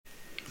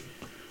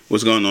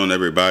What's going on,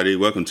 everybody?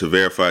 Welcome to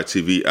Verified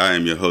TV. I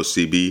am your host,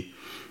 CB,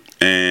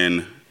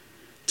 and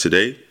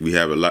today we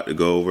have a lot to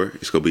go over.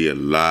 It's going to be a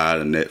lot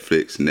of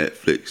Netflix,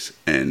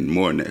 and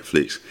more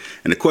Netflix.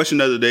 And the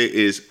question of the day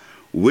is,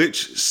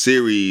 which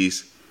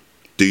series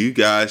do you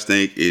guys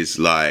think is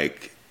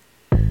like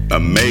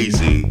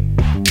amazing,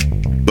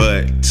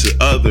 but to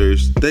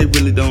others, they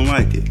really don't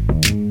like it?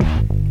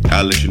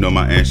 I'll let you know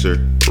my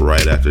answer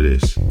right after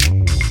this.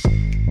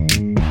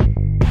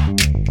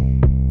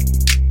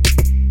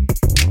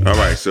 All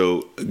right,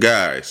 so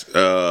guys,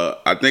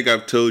 I think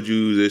I've told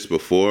you this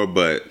before,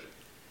 but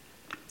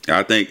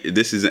I think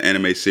this is an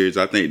anime series.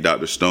 I think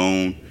Dr.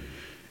 Stone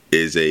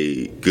is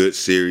a good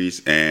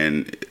series,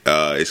 and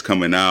it's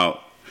coming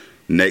out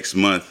next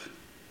month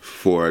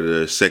for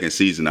the second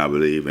season, I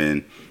believe,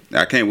 and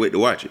I can't wait to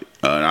watch it.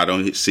 I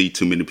don't see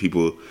too many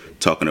people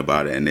talking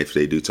about it, and if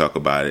they do talk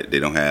about it, they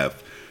don't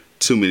have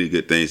too many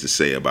good things to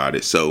say about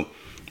it. So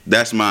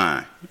that's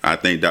mine. I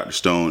think Dr.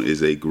 Stone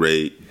is a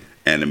great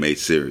anime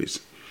series.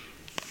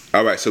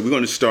 All right, so we're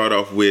going to start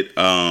off with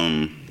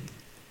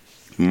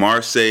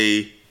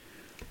Marsai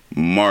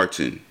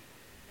Martin.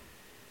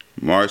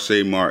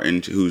 Marsai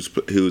Martin,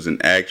 who's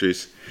an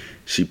actress.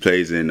 She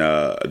plays in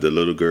the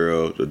little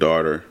girl, the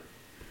daughter,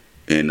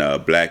 in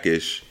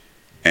Blackish,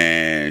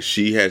 and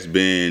she has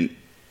been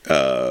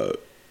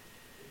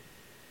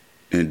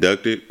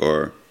inducted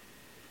or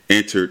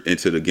entered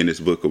into the Guinness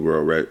Book of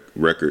World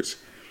Records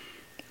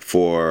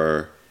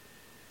for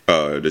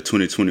the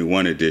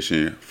 2021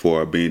 edition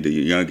for being the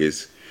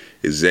youngest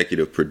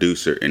executive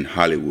producer in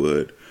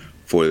Hollywood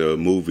for the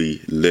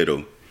movie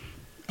Little.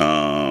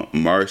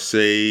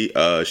 Marsai,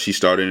 she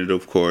starred in it,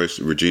 of course.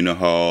 Regina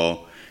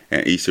Hall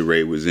and Issa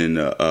Rae was in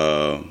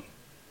the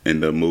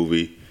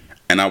movie,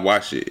 and I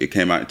watched it. It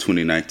came out in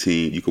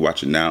 2019. You can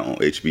watch it now on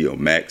HBO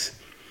Max.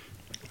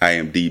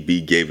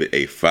 IMDb gave it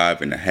a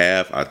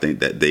 5.5. I think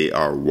that they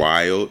are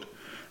wild.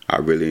 I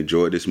really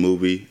enjoyed this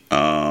movie.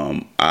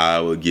 I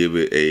would give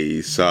it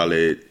a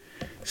solid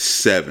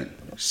 7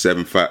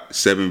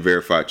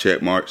 verified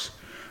check marks.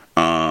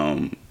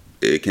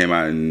 It came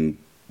out in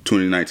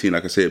 2019,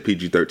 like I said,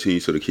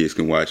 PG-13, so the kids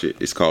can watch it.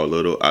 It's called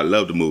Little. I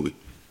love the movie.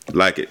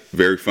 Like it.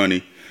 Very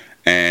funny.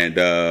 And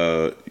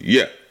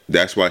yeah,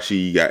 that's why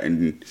she got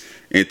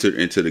entered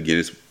into the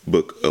Guinness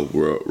Book of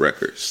World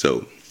Records.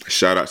 So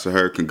shout out to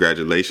her.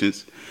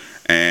 Congratulations.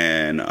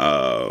 And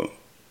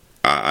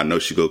I know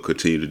she's going to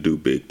continue to do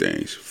big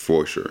things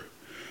for sure.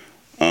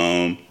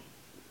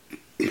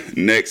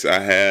 Next, I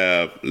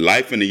have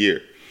Life in a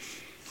Year.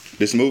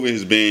 This movie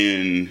has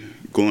been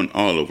going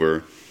all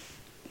over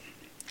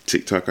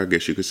TikTok, I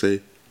guess you could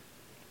say.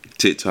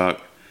 TikTok.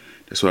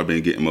 That's where I've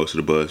been getting most of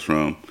the buzz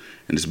from.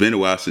 And it's been a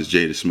while since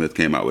Jada Smith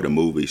came out with a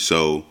movie.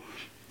 So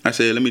I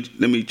said, let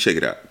me check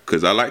it out.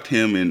 Because I liked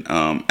him in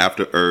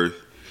After Earth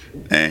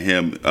and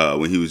him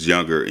when he was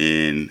younger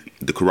in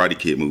the Karate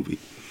Kid movie.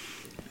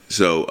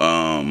 So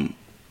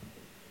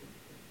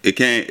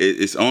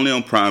it's only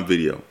on Prime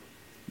Video.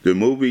 The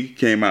movie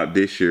came out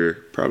this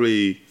year,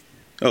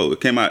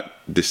 it came out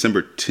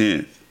December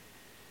 10th,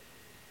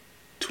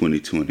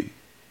 2020.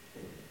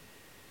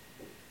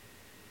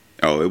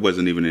 Oh, it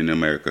wasn't even in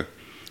America.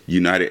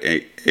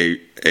 United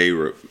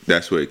Arab,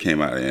 that's where it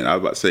came out in. I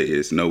was about to say,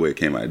 it's no way it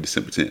came out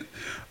December 10th.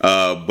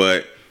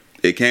 But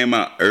it came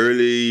out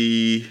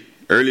earlier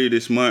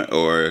this month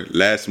or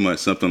last month,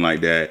 something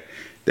like that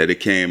it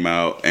came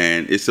out.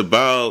 And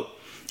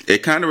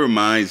it kind of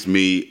reminds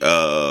me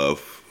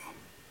of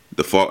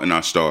The Fault in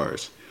Our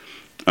Stars.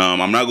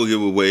 I'm not going to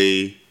give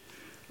away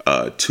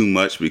too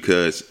much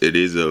because it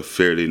is a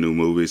fairly new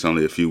movie. It's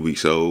only a few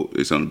weeks old.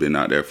 It's only been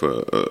out there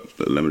for a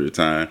limited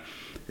time.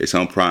 It's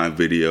on Prime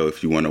Video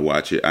if you want to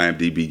watch it.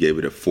 IMDb gave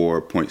it a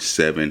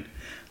 4.7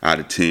 out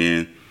of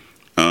 10.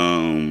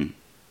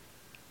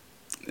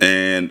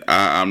 And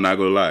I'm not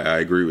going to lie. I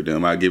agree with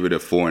them. I give it a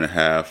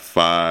 4.5,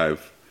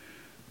 5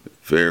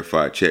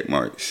 verified check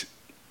marks.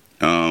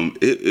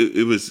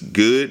 It was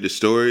good. The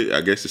story,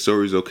 I guess the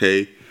story is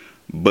okay,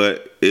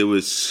 but it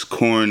was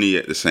corny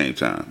at the same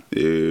time.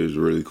 It was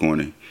really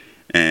corny.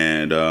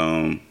 And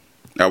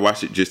I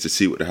watched it just to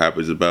see what the hype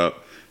is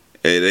about.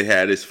 They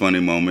had its funny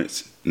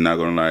moments. Not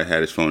gonna lie, it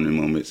had its funny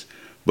moments.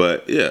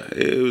 But yeah,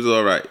 it was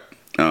all right.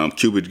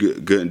 Cuba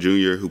Gooding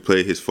Jr., who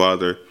played his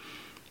father,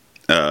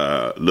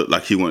 looked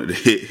like he wanted to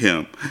hit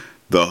him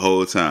the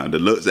whole time. The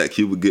looks that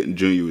Cuba Gooding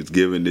Jr. was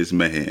giving this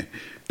man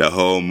the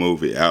whole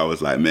movie, I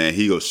was like, man,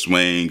 he go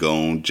swing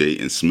on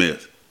Jaden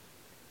Smith.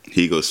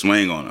 He go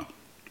swing on him.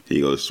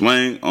 He go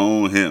swing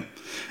on him.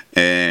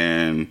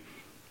 And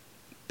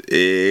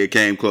it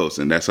came close,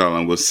 and that's all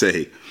I'm going to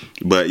say.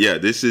 But yeah,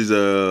 this is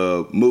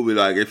a movie,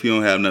 like, if you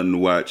don't have nothing to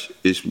watch,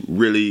 it's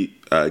really,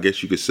 I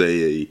guess you could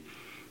say,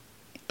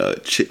 a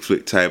chick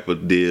flick type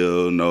of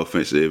deal. No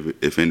offense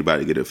if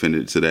anybody get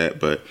offended to that,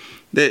 but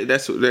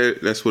that's what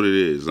it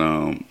is.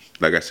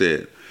 Like I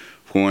said,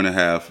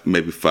 4.5,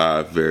 maybe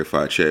 5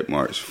 verified check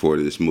marks for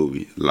this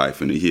movie,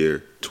 Life in a Year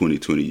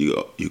 2020.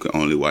 You can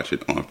only watch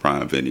it on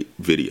Prime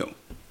Video.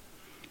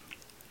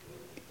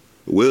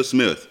 Will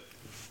Smith.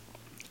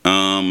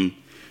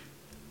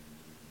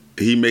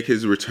 he make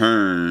his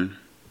return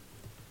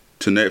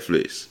to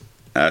Netflix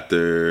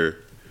after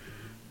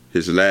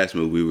his last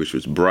movie, which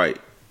was Bright,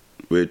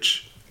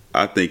 which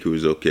I think it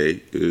was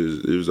okay.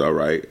 It was all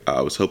right.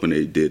 I was hoping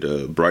they did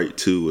a Bright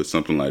 2 or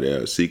something like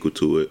that, a sequel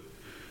to it,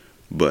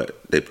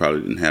 but they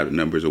probably didn't have the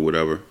numbers or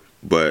whatever.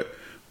 But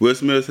Will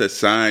Smith has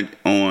signed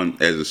on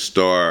as a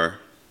star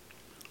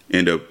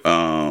in the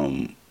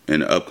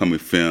upcoming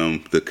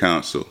film The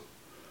Council.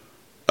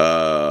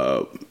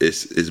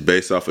 It's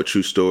based off a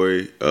true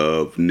story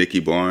of Nicky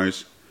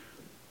Barnes,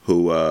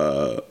 who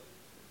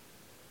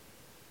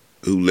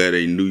led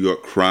a New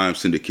York crime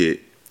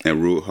syndicate and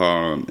ruled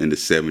Harlem in the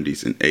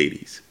 70s and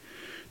 80s.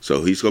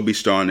 So he's gonna be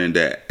starring in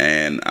that.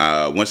 And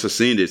once I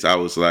seen this, I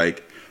was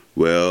like,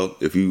 well,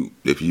 if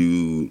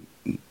you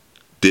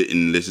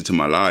didn't listen to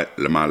my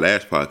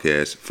last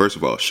podcast, first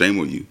of all, shame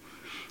on you.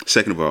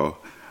 Second of all,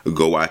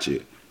 go watch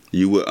it.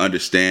 You will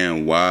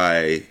understand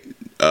why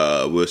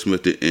Will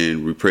Smith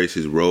didn't reprise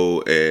his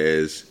role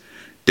as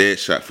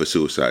Deadshot for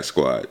Suicide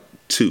Squad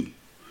 2.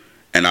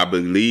 And I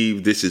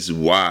believe this is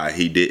why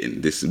he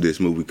didn't. This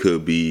movie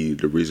could be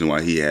the reason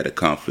why he had a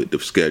conflict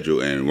of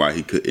schedule and why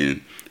he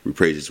couldn't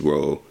reprise his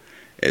role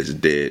as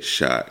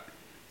Deadshot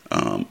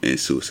in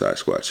Suicide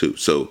Squad 2.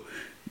 So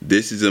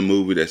this is a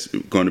movie that's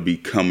going to be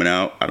coming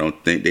out. I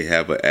don't think they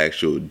have an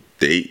actual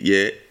date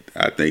yet.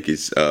 I think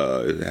it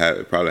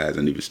probably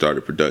hasn't even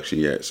started production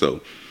yet.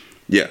 So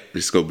yeah,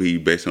 it's going to be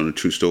based on a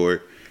true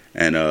story.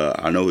 And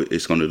I know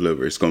it's going to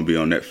deliver. It's going to be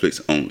on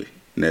Netflix only.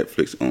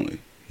 Netflix only.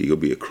 He gonna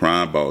be a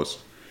crime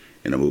boss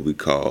in a movie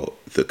called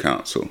The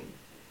Council.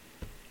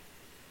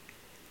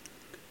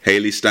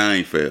 Haley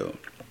Steinfeld.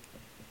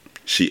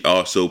 She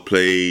also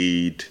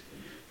played.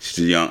 She's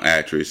a young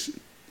actress.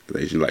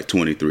 She's like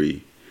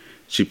 23.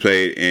 She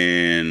played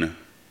in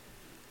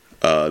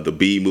the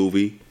Bee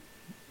movie.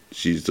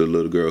 She's the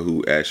little girl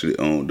who actually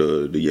owned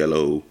the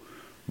yellow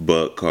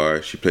bug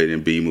car. She played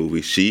in Bee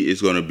movie. She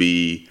is gonna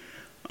be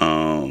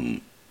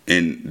in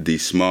the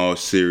small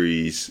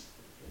series.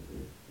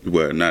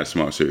 Well, not a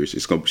small series.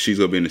 She's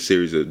gonna be in a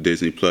series of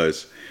Disney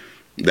Plus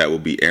that will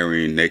be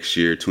airing next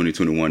year,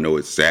 2021. No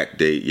exact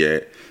date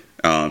yet.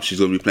 She's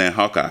gonna be playing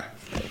Hawkeye.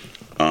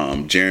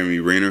 Jeremy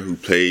Renner, who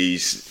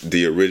plays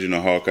the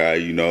original Hawkeye,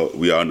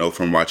 we all know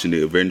from watching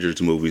the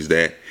Avengers movies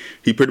that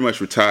he pretty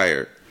much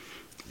retired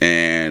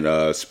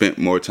and spent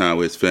more time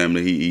with his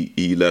family.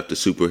 He left the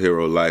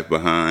superhero life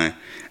behind,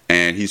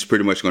 and he's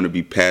pretty much going to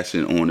be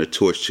passing on the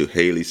torch to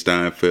Haley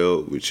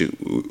Steinfeld,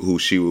 who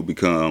she will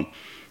become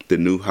the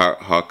new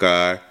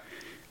Hawkeye,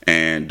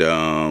 and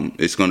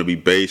it's going to be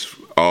based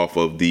off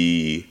of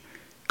the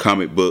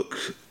comic book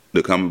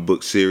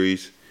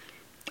series,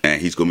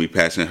 and he's going to be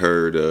passing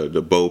her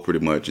the bow pretty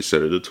much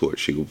instead of the torch.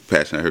 She'll be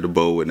passing her the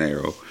bow and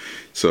arrow.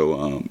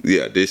 So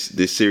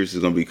this series is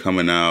going to be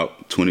coming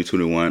out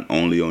 2021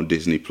 only on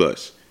Disney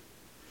Plus.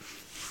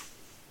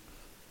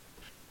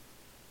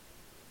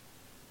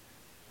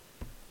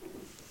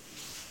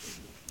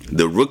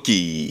 The Rookie,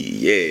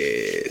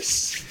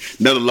 yes.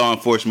 Another law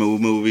enforcement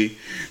movie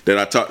that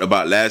I talked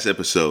about last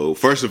episode.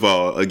 First of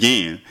all,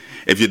 again,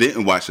 if you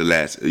didn't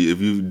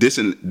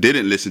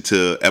listen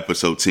to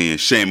episode 10,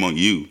 shame on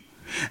you.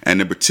 And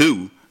number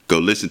 2, go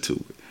listen to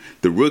it.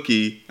 The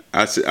Rookie,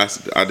 I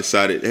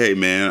decided, hey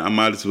man, I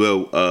might as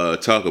well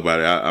talk about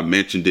it. I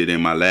mentioned it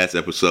in my last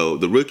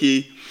episode. The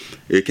Rookie,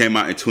 it came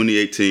out in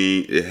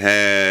 2018. It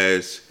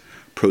has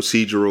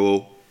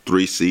procedural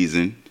 3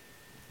 season,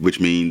 which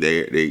means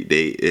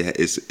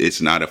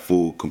it's not a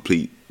full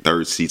complete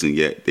 3rd season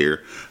yet.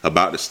 They're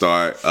about to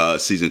start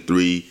season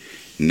 3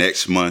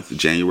 next month,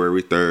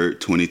 January 3rd,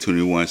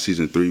 2021.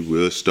 Season 3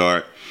 will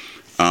start.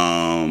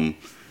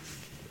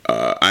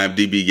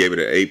 IMDb gave it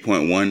an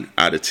 8.1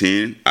 out of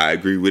 10. I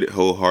agree with it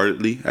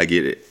wholeheartedly. I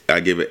give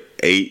it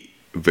 8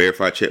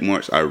 verified check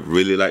marks. I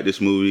really like this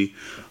movie.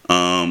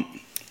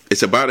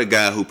 It's about a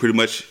guy who pretty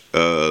much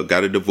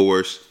got a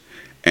divorce,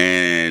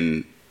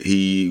 and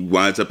he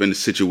winds up in a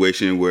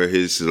situation where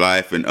his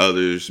life and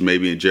others may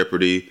be in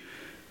jeopardy.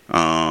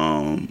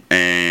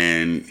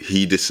 And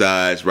he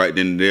decides right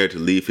then and there to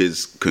leave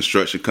his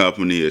construction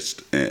company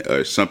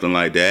or something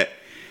like that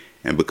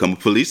and become a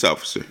police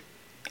officer.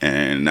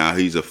 And now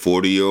he's a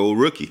 40-year-old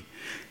rookie.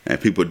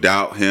 And people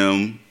doubt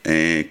him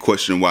and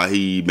question why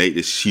he made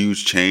this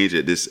huge change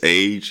at this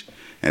age.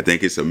 I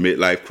think it's a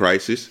midlife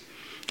crisis.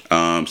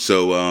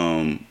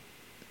 So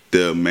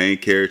the main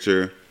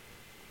character,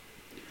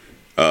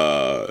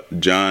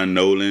 John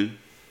Nolan,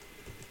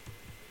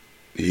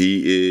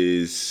 he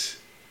is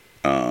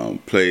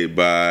played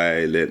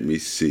by,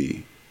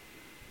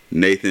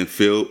 Nathan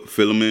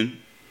Fillion.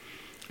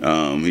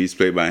 He's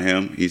played by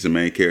him. He's the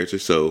main character.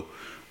 So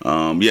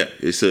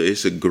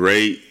it's a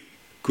great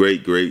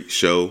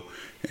show.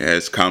 It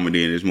has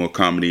comedy, and there's more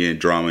comedy and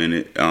drama in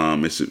it.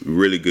 It's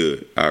really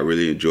good. I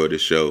really enjoyed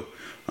this show.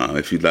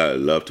 If you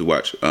love to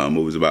watch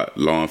movies about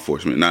law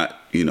enforcement,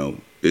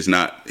 it's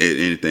not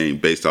anything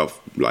based off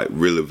like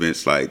real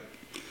events like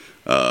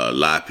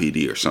Live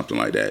PD or something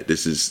like that.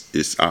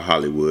 It's our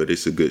Hollywood.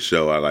 It's a good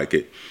show. I like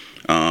it.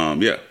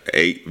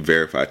 8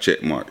 verified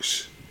check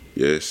marks.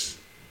 Yes.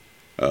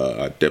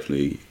 I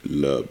definitely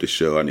love the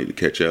show. I need to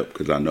catch up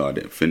because I know I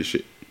didn't finish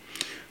it.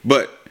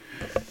 But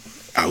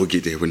I will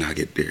get there when I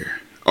get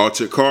there.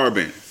 Altered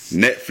Carbon,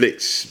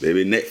 Netflix,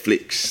 baby,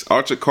 Netflix.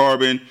 Altered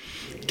Carbon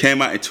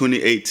came out in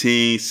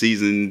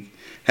 2018.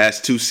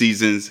 Has 2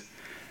 seasons,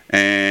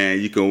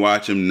 and you can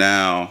watch them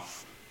now,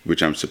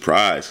 which I'm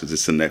surprised because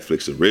it's a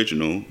Netflix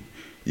original.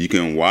 You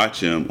can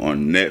watch them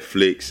on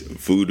Netflix,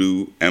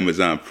 Vudu,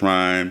 Amazon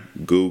Prime,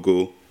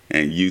 Google,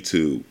 and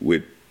YouTube,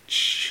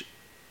 which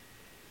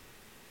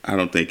I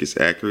don't think it's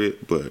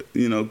accurate, but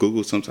you know,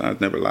 Google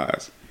sometimes never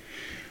lies.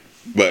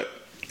 But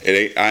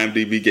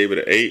IMDb gave it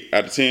an 8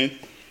 out of 10.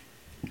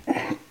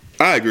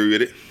 I agree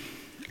with it.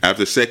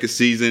 After the second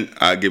season,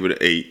 I give it an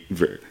 8.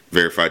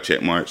 Verified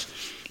check marks.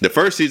 The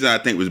first season I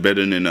think was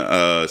better than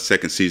the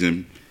second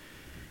season,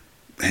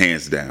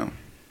 hands down.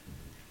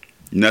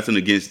 Nothing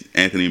against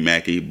Anthony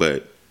Mackie,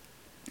 but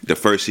the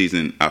first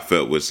season I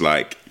felt was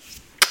like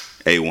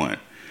A1.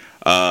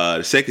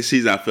 The second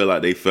season, I feel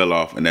like they fell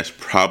off, and that's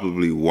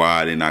probably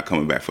why they're not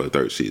coming back for a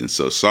third season.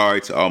 So sorry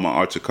to all my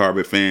Altered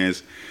Carbon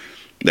fans.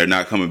 They're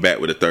not coming back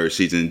with a third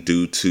season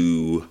due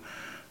to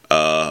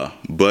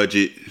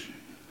budget,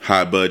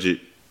 high budget,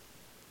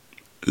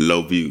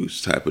 low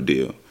views type of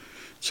deal.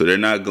 So they're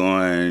not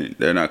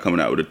coming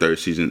out with a third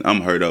season.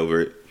 I'm hurt over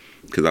it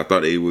because I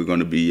thought they were going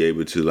to be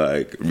able to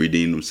like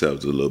redeem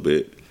themselves a little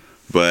bit.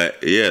 But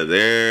yeah,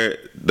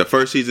 the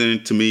first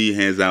season to me,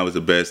 hands down, was the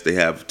best. They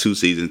have 2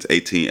 seasons,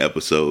 18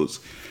 episodes.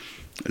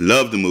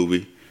 Love the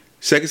movie.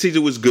 Second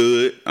season was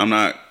good. I'm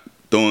not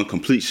throwing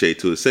complete shade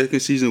to it. Second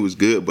season was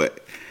good,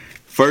 but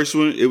first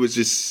one, it was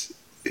just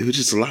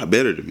a lot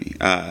better to me.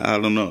 I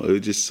don't know. It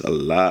was just a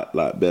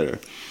lot better.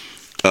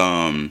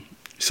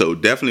 So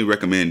definitely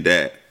recommend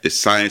that. It's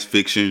science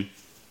fiction.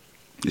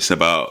 It's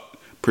about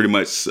pretty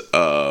much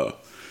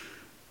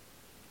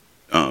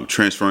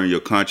transferring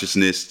your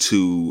consciousness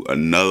to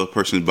another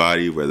person's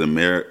body, whether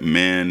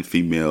man,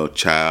 female,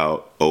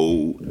 child,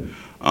 old,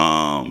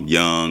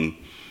 young,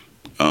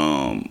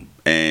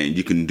 and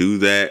you can do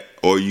that.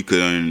 Or you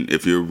can,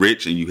 if you're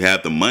rich and you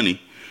have the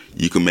money,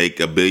 you can make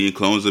 1 billion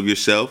clones of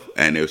yourself,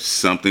 and if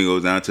something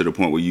goes down to the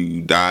point where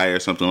you die or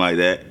something like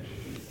that,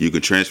 you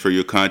can transfer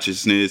your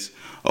consciousness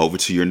over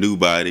to your new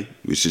body,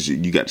 which is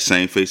you got the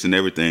same face and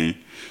everything.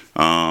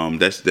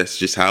 That's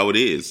just how it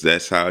is.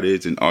 That's how it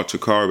is in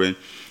Altered Carbon.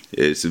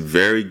 It's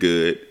very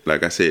good.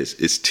 Like I said,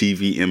 it's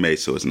TVMA,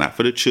 so it's not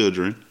for the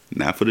children,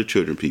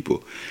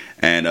 people.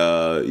 And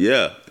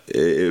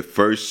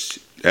first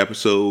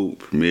episode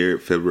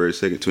premiered February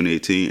 2nd,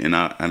 2018, and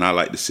I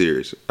like the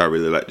series. I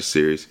really like the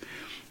series.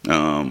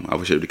 I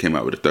wish it came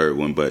out with a third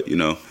one, but you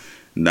know,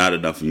 not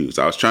enough views.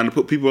 I was trying to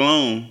put people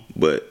on,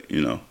 but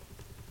you know,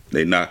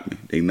 they knocked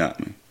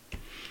me.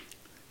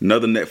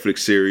 Another Netflix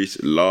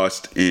series,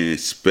 Lost in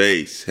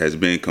Space, has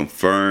been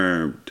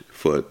confirmed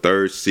for a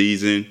third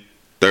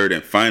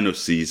and final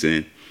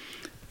season,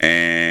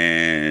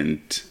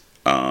 and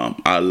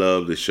I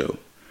love the show.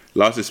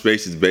 Lost in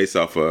Space is based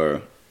off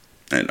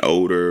an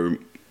older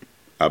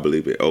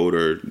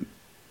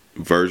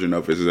version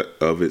of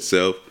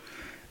itself.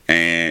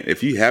 And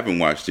if you haven't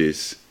watched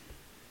this,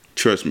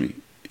 trust me,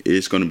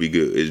 it's going to be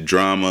good. It's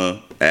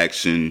drama,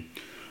 action.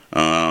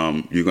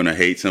 You're going to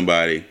hate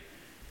somebody.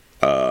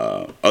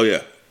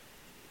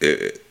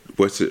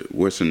 What's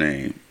her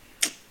name?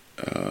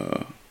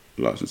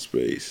 Lost in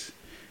Space.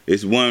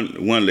 It's one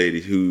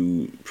lady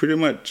who pretty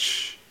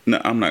much.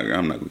 No, I'm not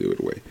going to give it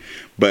away.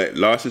 But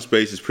Lost in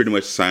Space is pretty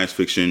much a science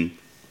fiction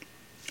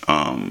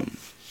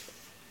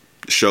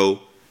show.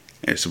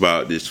 And it's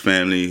about this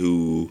family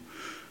who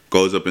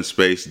goes up in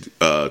space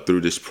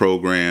through this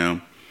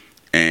program,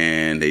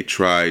 and they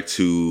try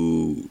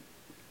to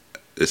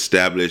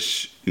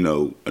establish, you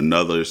know,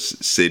 another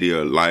city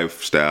or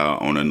lifestyle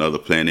on another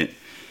planet,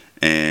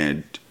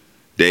 and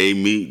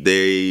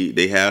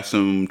they have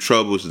some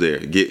troubles there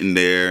getting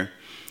there,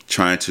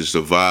 trying to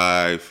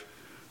survive,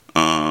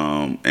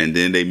 and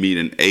then they meet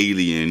an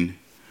alien,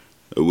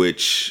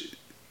 which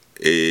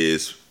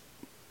is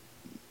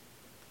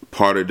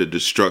part of the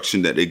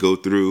destruction that they go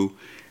through,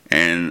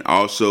 and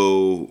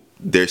also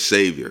their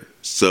savior.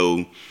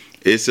 So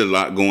it's a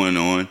lot going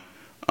on,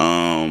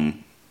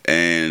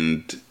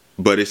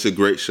 but it's a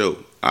great show.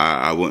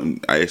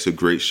 It's a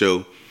great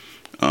show.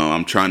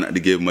 I'm trying not to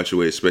give much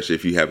away, especially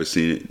if you haven't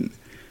seen it.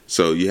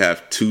 So you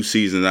have 2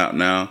 seasons out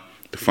now.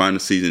 The final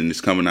season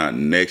is coming out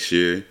next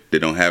year. They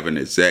don't have an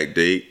exact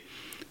date,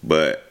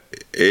 but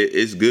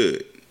it's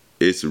good.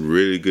 It's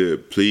really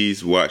good.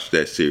 Please watch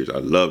that series. I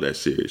love that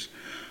series.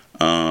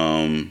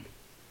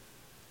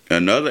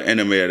 Another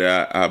anime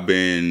that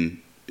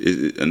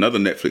another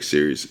Netflix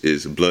series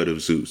is Blood of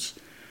Zeus.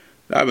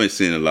 I've been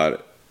seeing a lot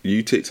of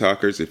you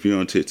TikTokers. If you're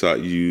on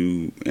TikTok,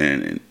 you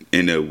and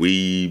in the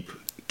weeb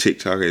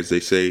TikTok, as they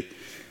say,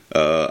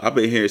 I've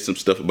been hearing some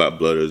stuff about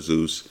Blood of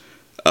Zeus.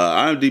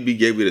 IMDb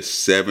gave it a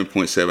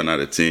 7.7 out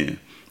of 10.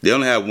 They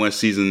only have 1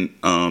 season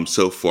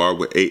so far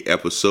with 8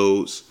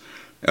 episodes.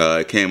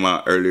 It came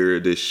out earlier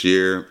this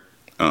year.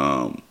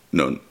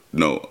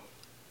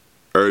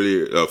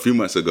 Earlier, a few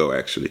months ago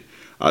actually.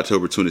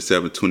 October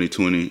 27,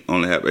 2020.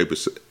 Only have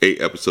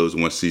 8 episodes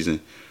in one season.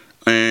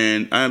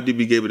 And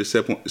IMDb gave it a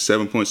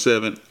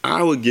 7.7.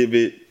 I would give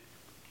it...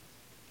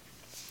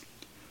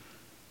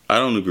 I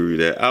don't agree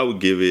with that. I would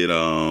give it,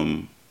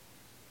 I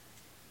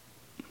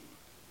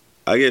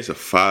guess, a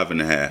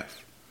 5.5.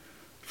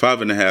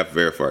 5.5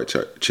 verified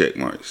check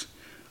marks.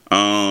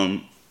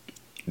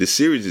 The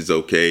series is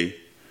okay.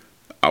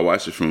 I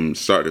watched it from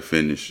start to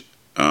finish.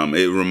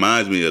 It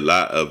reminds me a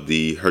lot of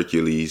the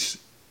Hercules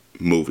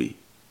movie,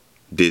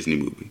 Disney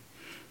movie.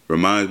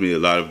 Reminds me a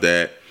lot of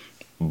that,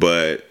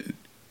 but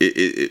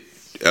it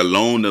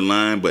along the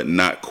line, but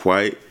not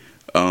quite.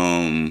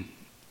 I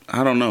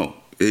don't know.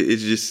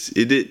 It's just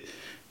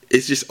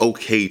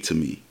okay to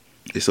me.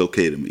 It's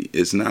okay to me.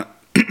 It's not.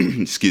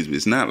 Excuse me.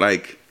 It's not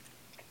like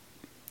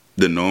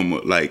the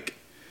normal like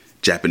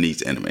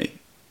Japanese anime.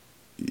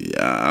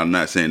 Yeah, I'm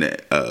not saying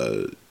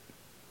that.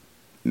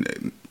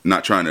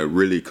 Not trying to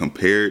really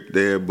compare it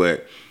there,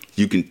 but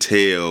you can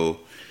tell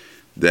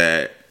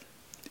that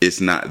it's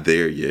not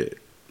there yet.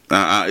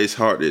 It's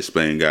hard to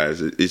explain,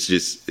 guys. It's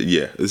just a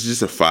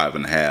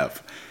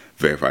 5.5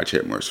 verified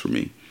check marks for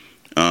me.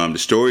 The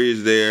story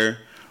is there,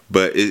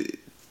 but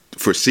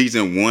for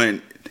season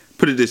 1,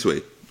 put it this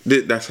way,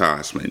 that's how I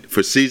explain it.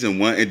 For season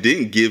 1, it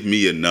didn't give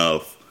me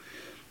enough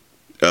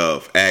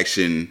of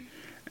action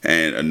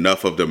and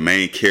enough of the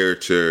main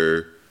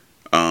character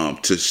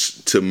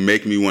to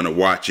make me want to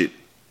watch it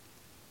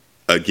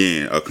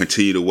again, or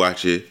continue to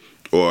watch it,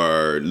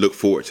 or look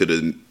forward to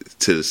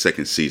the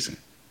second season,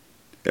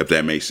 if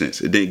that makes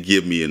sense. It didn't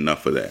give me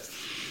enough of that,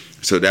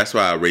 so that's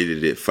why I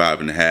rated it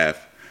 5.5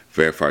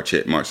 verified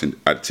check marks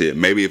out of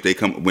 10. Maybe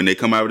when they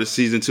come out with a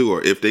season 2,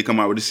 or if they come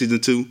out with a season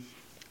 2,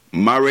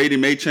 my rating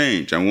may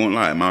change. I won't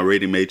lie, my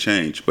rating may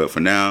change, but for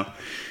now,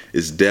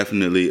 it's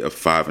definitely a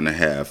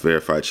 5.5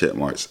 verified check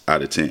marks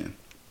out of 10.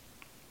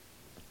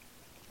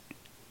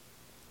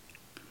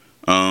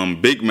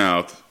 Big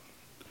Mouth.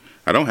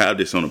 I don't have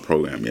this on the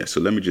program yet,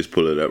 so let me just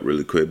pull it up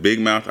really quick. Big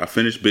Mouth. I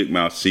finished Big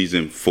Mouth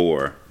season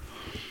 4,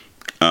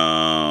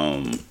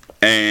 and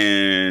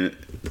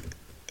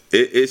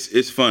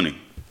it's funny.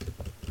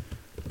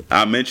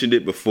 I mentioned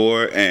it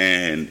before,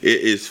 and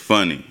it is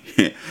funny.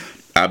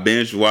 I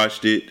binge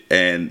watched it,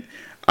 and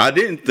I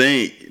didn't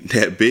think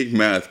that Big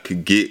Mouth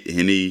could get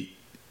any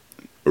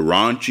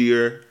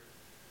raunchier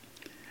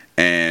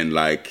and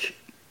like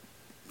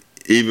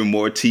even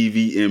more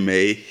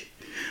TVMA.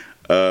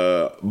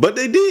 But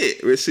they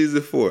did with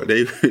season 4.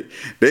 They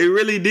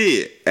really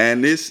did,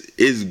 and this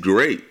is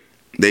great.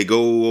 They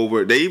go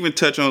over. They even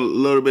touch on a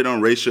little bit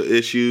on racial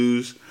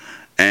issues,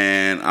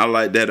 and I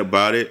like that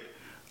about it.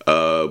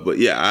 But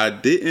yeah, I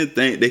didn't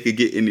think they could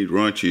get any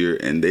raunchier,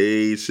 and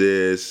the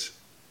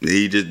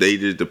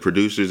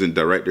producers and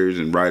directors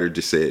and writers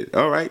just said,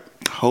 "All right,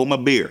 hold my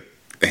beer,"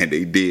 and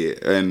they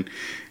did, and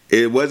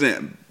it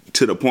wasn't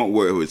to the point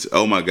where it was,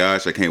 "Oh my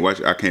gosh, I can't watch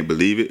it, I can't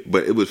believe it,"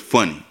 but it was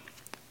funny.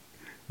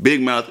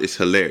 Big Mouth is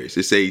hilarious.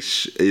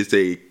 It's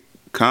a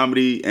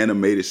comedy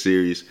animated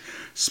series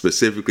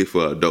specifically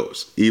for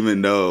adults,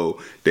 even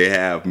though they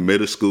have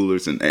middle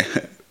schoolers and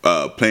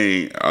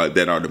playing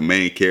that are the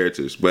main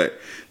characters. But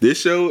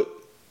this show,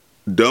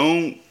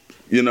 don't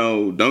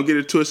get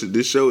it twisted.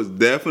 This show is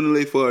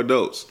definitely for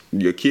adults.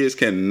 Your kids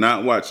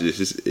cannot watch this.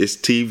 It's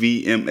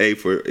TVMA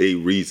for a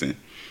reason.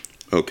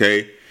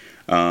 Okay,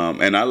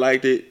 and I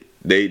liked it.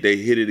 They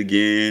hit it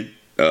again.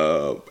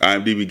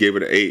 IMDb gave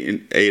it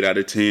an 8 out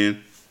of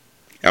 10.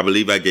 I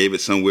believe I gave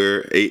it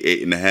somewhere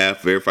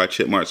 8.5 verified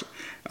check marks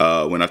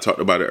when I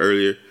talked about it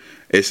earlier.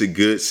 It's a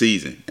good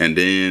season, and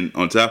then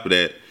on top of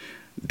that,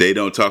 they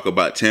don't talk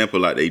about Tampa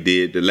like they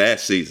did the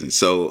last season.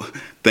 So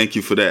thank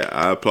you for that.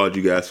 I applaud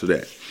you guys for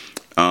that.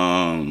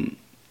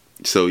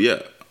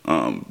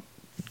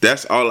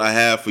 That's all I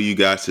have for you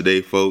guys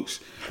today, folks.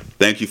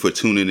 Thank you for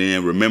tuning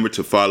in. Remember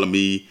to follow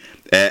me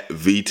at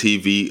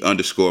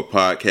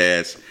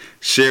VTV_podcast.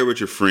 Share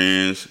with your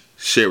friends.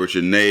 Share with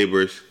your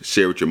neighbors.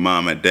 Share with your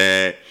mom and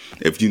dad.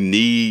 If you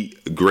need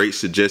great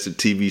suggested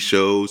TV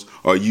shows,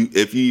 or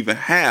if you even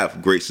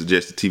have great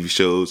suggested TV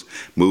shows,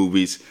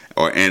 movies,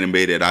 or anime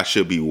that I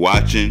should be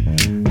watching,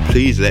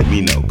 please let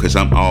me know, because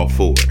I'm all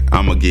for it.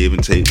 I'm a give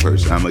and take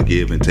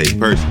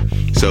person.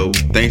 So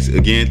thanks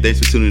for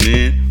tuning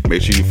in.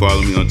 Make sure you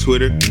follow me on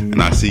Twitter, and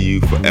I'll see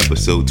you for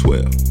episode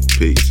 12.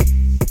 Peace.